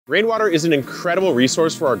Rainwater is an incredible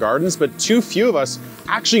resource for our gardens, but too few of us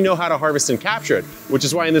actually know how to harvest and capture it, which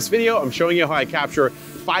is why in this video, I'm showing you how I capture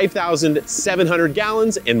 5,700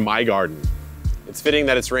 gallons in my garden. It's fitting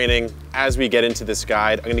that it's raining. As we get into this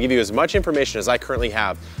guide, I'm gonna give you as much information as I currently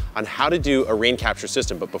have on how to do a rain capture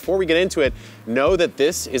system. But before we get into it, know that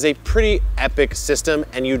this is a pretty epic system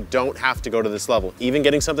and you don't have to go to this level. Even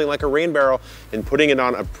getting something like a rain barrel and putting it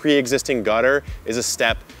on a pre-existing gutter is a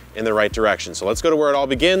step in the right direction. So let's go to where it all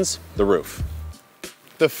begins, the roof.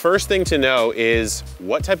 The first thing to know is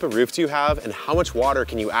what type of roof do you have and how much water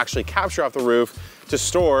can you actually capture off the roof to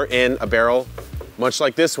store in a barrel much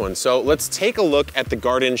like this one. So let's take a look at the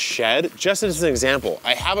garden shed, just as an example.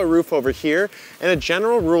 I have a roof over here, and a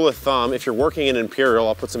general rule of thumb, if you're working in Imperial,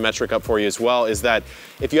 I'll put some metric up for you as well, is that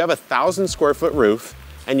if you have a 1,000 square foot roof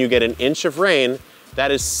and you get an inch of rain,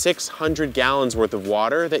 that is 600 gallons worth of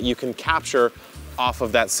water that you can capture off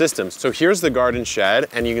of that system. So here's the garden shed,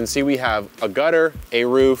 and you can see we have a gutter, a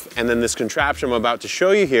roof, and then this contraption I'm about to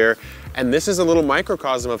show you here. And this is a little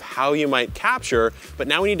microcosm of how you might capture, but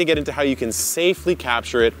now we need to get into how you can safely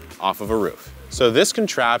capture it off of a roof. So this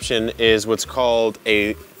contraption is what's called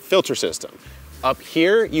a filter system. Up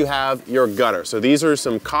here, you have your gutter. So these are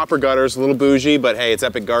some copper gutters, a little bougie, but hey, it's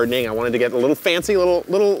epic gardening. I wanted to get a little fancy,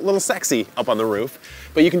 little sexy up on the roof,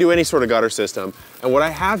 but you can do any sort of gutter system. And what I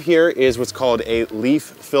have here is what's called a leaf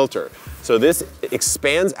filter. So this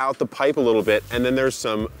expands out the pipe a little bit, and then there's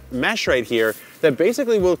some mesh right here that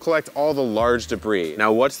basically will collect all the large debris.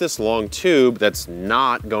 Now, what's this long tube that's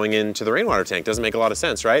not going into the rainwater tank? Doesn't make a lot of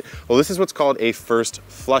sense, right? Well, this is what's called a first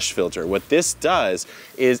flush filter. What this does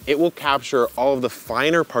is it will capture all of the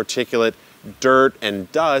finer particulate, dirt,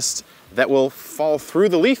 and dust that will fall through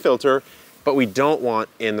the leaf filter, but we don't want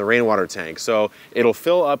in the rainwater tank. So it'll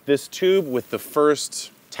fill up this tube with the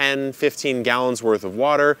first 10, 15 gallons worth of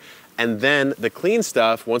water, and then the clean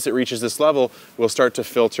stuff, once it reaches this level, will start to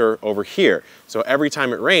filter over here. So every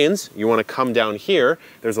time it rains, you want to come down here.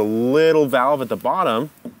 There's a little valve at the bottom,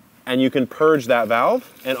 and you can purge that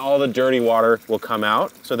valve, and all the dirty water will come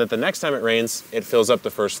out so that the next time it rains, it fills up the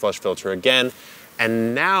first flush filter again.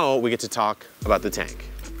 And now we get to talk about the tank.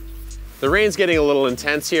 The rain's getting a little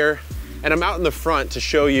intense here, and I'm out in the front to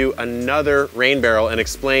show you another rain barrel and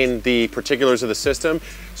explain the particulars of the system.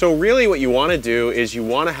 So really what you want to do is you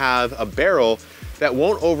want to have a barrel that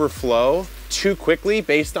won't overflow too quickly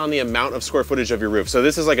based on the amount of square footage of your roof. So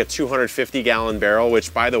this is like a 250 gallon barrel,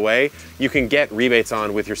 which by the way, you can get rebates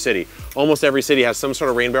on with your city. Almost every city has some sort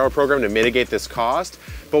of rain barrel program to mitigate this cost.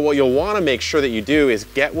 But what you'll want to make sure that you do is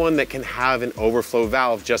get one that can have an overflow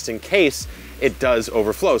valve just in case it does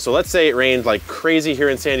overflow. So let's say it rained like crazy here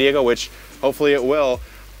in San Diego, which hopefully it will.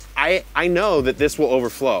 I know that this will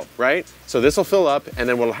overflow, right? So this will fill up, and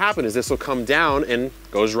then what will happen is this will come down and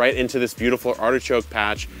goes right into this beautiful artichoke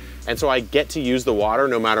patch. And so I get to use the water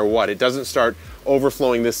no matter what. It doesn't start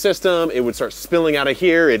overflowing this system. It would start spilling out of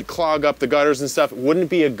here. It'd clog up the gutters and stuff. It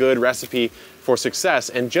wouldn't be a good recipe for success.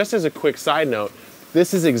 And just as a quick side note,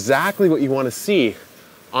 this is exactly what you want to see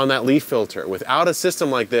on that leaf filter. Without a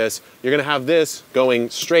system like this, you're gonna have this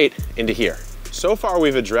going straight into here. So far,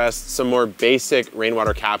 we've addressed some more basic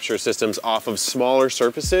rainwater capture systems off of smaller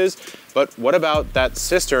surfaces, but what about that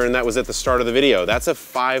cistern that was at the start of the video? That's a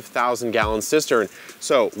 5,000 gallon cistern.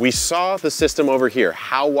 So we saw the system over here,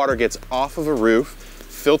 how water gets off of a roof,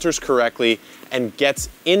 filters correctly, and gets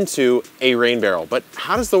into a rain barrel. But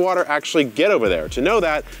how does the water actually get over there? To know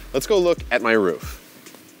that, let's go look at my roof.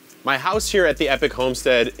 My house here at the Epic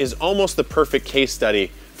Homestead is almost the perfect case study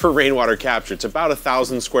for rainwater capture. It's about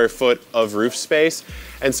 1,000 square foot of roof space.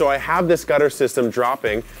 And so I have this gutter system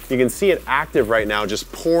dropping. You can see it active right now,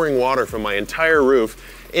 just pouring water from my entire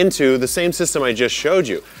roof into the same system I just showed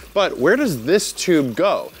you. But where does this tube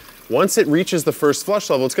go? Once it reaches the first flush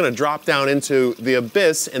level, it's gonna drop down into the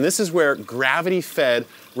abyss, and this is where gravity-fed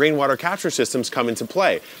rainwater capture systems come into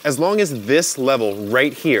play. As long as this level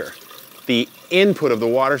right here, the input of the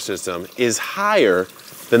water system, is higher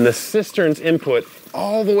than the cistern's input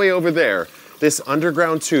all the way over there, this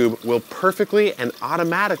underground tube will perfectly and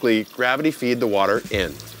automatically gravity feed the water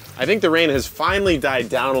in. I think the rain has finally died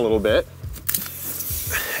down a little bit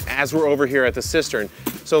as we're over here at the cistern.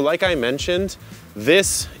 So like I mentioned,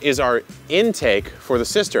 this is our intake for the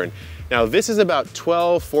cistern. Now this is about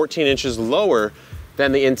 12, 14 inches lower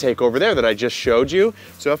than the intake over there that I just showed you.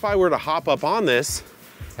 So if I were to hop up on this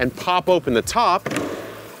and pop open the top,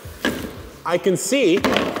 I can see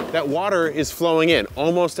that water is flowing in,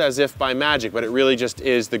 almost as if by magic, but it really just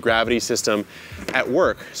is the gravity system at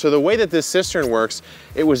work. So the way that this cistern works,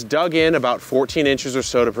 it was dug in about 14 inches or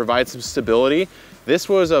so to provide some stability This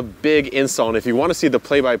was a big install, and if you want to see the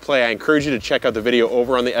play-by-play, I encourage you to check out the video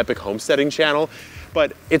over on the Epic Homesteading channel.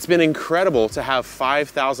 But it's been incredible to have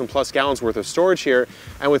 5,000 plus gallons worth of storage here.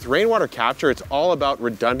 And with rainwater capture, it's all about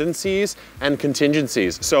redundancies and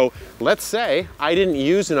contingencies. So let's say I didn't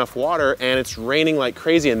use enough water and it's raining like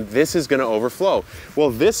crazy and this is gonna overflow.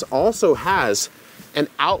 Well, this also has an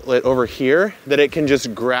outlet over here that it can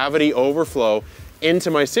just gravity overflow into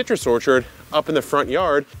my citrus orchard up in the front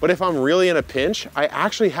yard. But if I'm really in a pinch, I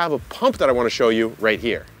actually have a pump that I want to show you right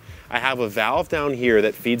here. I have a valve down here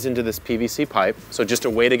that feeds into this PVC pipe. So just a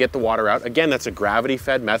way to get the water out. Again, that's a gravity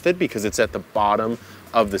fed method because it's at the bottom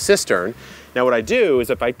of the cistern. Now what I do is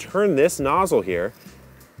if I turn this nozzle here,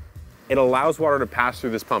 it allows water to pass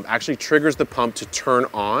through this pump, actually triggers the pump to turn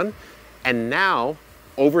on. And now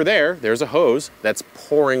over there, there's a hose that's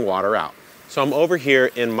pouring water out. So I'm over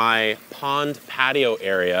here in my pond patio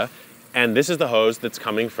area, and this is the hose that's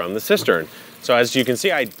coming from the cistern. So as you can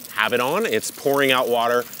see, I have it on, it's pouring out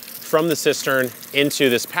water from the cistern into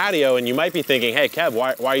this patio, and you might be thinking, hey Kev,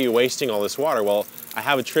 why are you wasting all this water? Well, I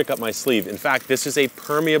have a trick up my sleeve. In fact, this is a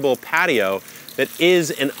permeable patio that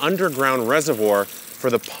is an underground reservoir for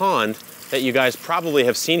the pond that you guys probably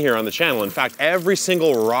have seen here on the channel. In fact, every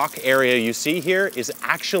single rock area you see here is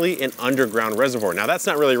actually an underground reservoir. Now that's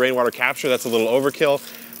not really rainwater capture, that's a little overkill,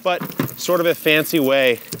 but sort of a fancy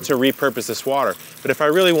way to repurpose this water. But if I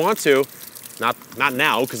really want to, not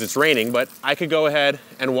now because it's raining, but I could go ahead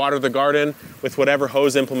and water the garden with whatever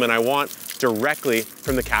hose implement I want directly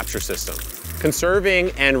from the capture system.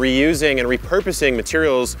 Conserving and reusing and repurposing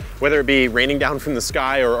materials, whether it be raining down from the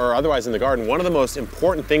sky or otherwise in the garden, one of the most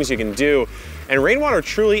important things you can do. And rainwater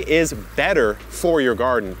truly is better for your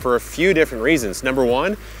garden for a few different reasons. Number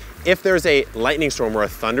one, if there's a lightning storm or a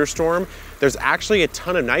thunderstorm, there's actually a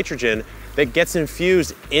ton of nitrogen that gets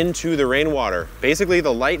infused into the rainwater. Basically,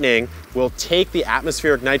 the lightning will take the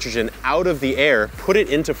atmospheric nitrogen out of the air, put it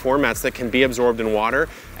into formats that can be absorbed in water,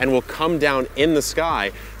 and will come down in the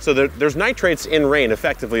sky. So there's nitrates in rain,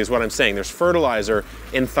 effectively, is what I'm saying. There's fertilizer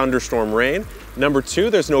in thunderstorm rain. Number two,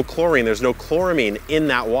 there's no chlorine, there's no chloramine in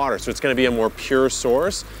that water, so it's gonna be a more pure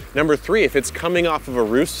source. Number three, if it's coming off of a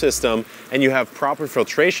roof system and you have proper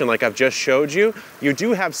filtration like I've just showed you, you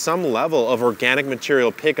do have some level of organic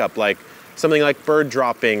material pickup, like something like bird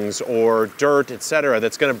droppings or dirt, etc.,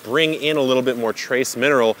 that's gonna bring in a little bit more trace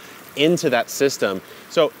mineral into that system.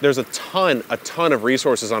 So there's a ton of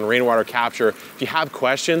resources on rainwater capture. If you have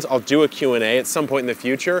questions, I'll do a Q&A at some point in the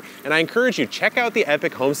future. And I encourage you, check out the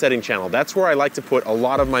Epic Homesteading channel. That's where I like to put a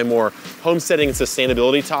lot of my more homesteading and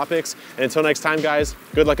sustainability topics. And until next time, guys,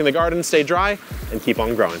 good luck in the garden, stay dry, and keep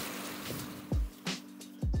on growing.